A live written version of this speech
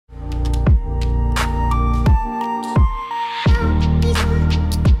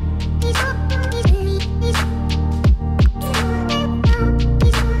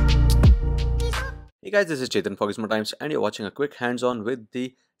Hey guys, this is Chetan for Gizmo Times and you're watching a quick hands-on with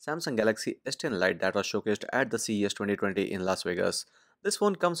the Samsung Galaxy S10 Lite that was showcased at the CES 2020 in Las Vegas. This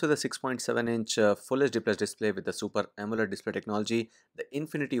phone comes with a 6.7-inch Full HD Plus display with the Super AMOLED display technology, the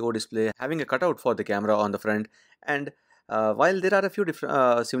Infinity O display having a cutout for the camera on the front, and while there are a few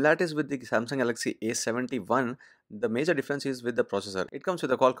different similarities with the Samsung Galaxy A71, the major difference is with the processor. It comes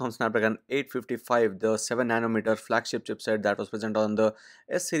with a Qualcomm Snapdragon 855, the 7nm flagship chipset that was present on the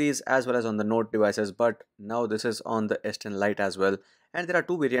S series as well as on the Note devices, but now this is on the S10 Lite as well. And there are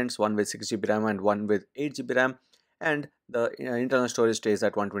two variants, one with 6 GB RAM and one with 8 GB RAM, and the internal storage stays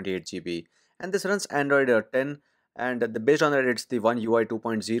at 128 GB. And this runs Android 10, and based on that, it's the One UI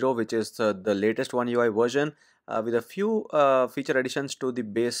 2.0, which is the latest One UI version with a few feature additions to the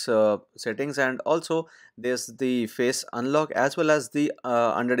base settings, and also there's the face unlock as well as the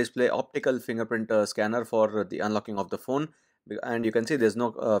under display optical fingerprint scanner for the unlocking of the phone. And you can see there's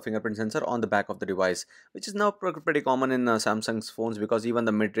no fingerprint sensor on the back of the device, which is now pretty common in Samsung's phones, because even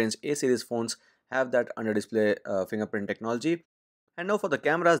the mid-range A series phones have that under display fingerprint technology. And now for the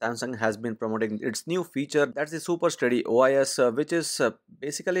cameras, Samsung has been promoting its new feature, that's the Super Steady OIS, which is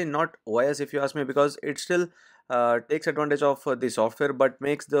basically not OIS if you ask me, because it still takes advantage of the software but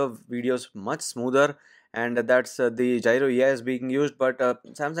makes the videos much smoother, and that's the gyro EIS being used. But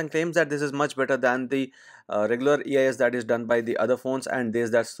Samsung claims that this is much better than the regular EIS that is done by the other phones, and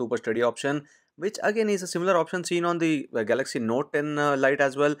there's that Super Steady option, which again is a similar option seen on the Galaxy Note 10 Lite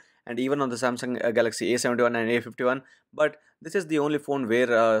as well, and even on the Samsung Galaxy A71 and A51. But this is the only phone where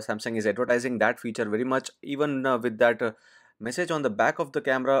Samsung is advertising that feature very much, even with that message on the back of the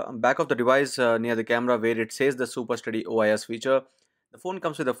camera, back of the device near the camera, where it says the Super Steady OIS feature. The phone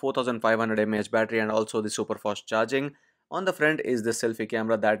comes with a 4500 mAh battery and also the super fast charging. On the front is the selfie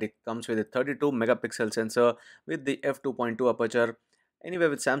camera that it comes with a 32 megapixel sensor with the f2.2 aperture. Anyway,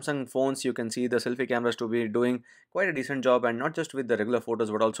 with Samsung phones, you can see the selfie cameras to be doing quite a decent job, and not just with the regular photos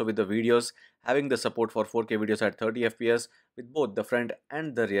but also with the videos, having the support for 4K videos at 30 FPS with both the front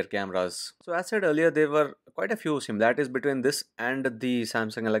and the rear cameras. So as said earlier, there were quite a few similarities between this and the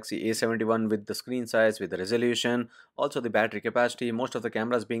Samsung Galaxy A71, with the screen size, with the resolution, also the battery capacity, most of the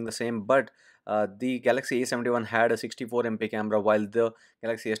cameras being the same. But the Galaxy A71 had a 64 MP camera, while the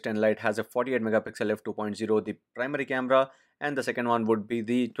Galaxy S10 Lite has a 48 megapixel f2.0, the primary camera, and the second one would be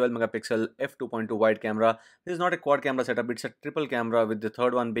the 12 megapixel f2.2 wide camera. This is not a quad camera setup, it's a triple camera, with the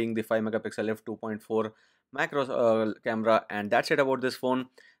third one being the 5 megapixel f2.4 macro camera. And that's it about this phone.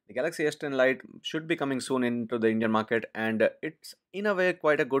 The Galaxy S10 Lite should be coming soon into the Indian market, and it's in a way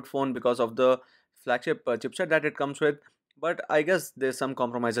quite a good phone because of the flagship chipset that it comes with. But I guess there's some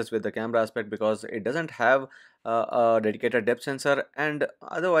compromises with the camera aspect, because it doesn't have a dedicated depth sensor, and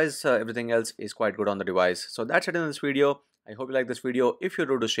otherwise everything else is quite good on the device. So that's it in this video. I hope you like this video. If you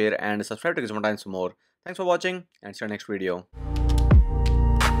do, share and subscribe to Gizmo Times for more. Thanks for watching, and see you next video.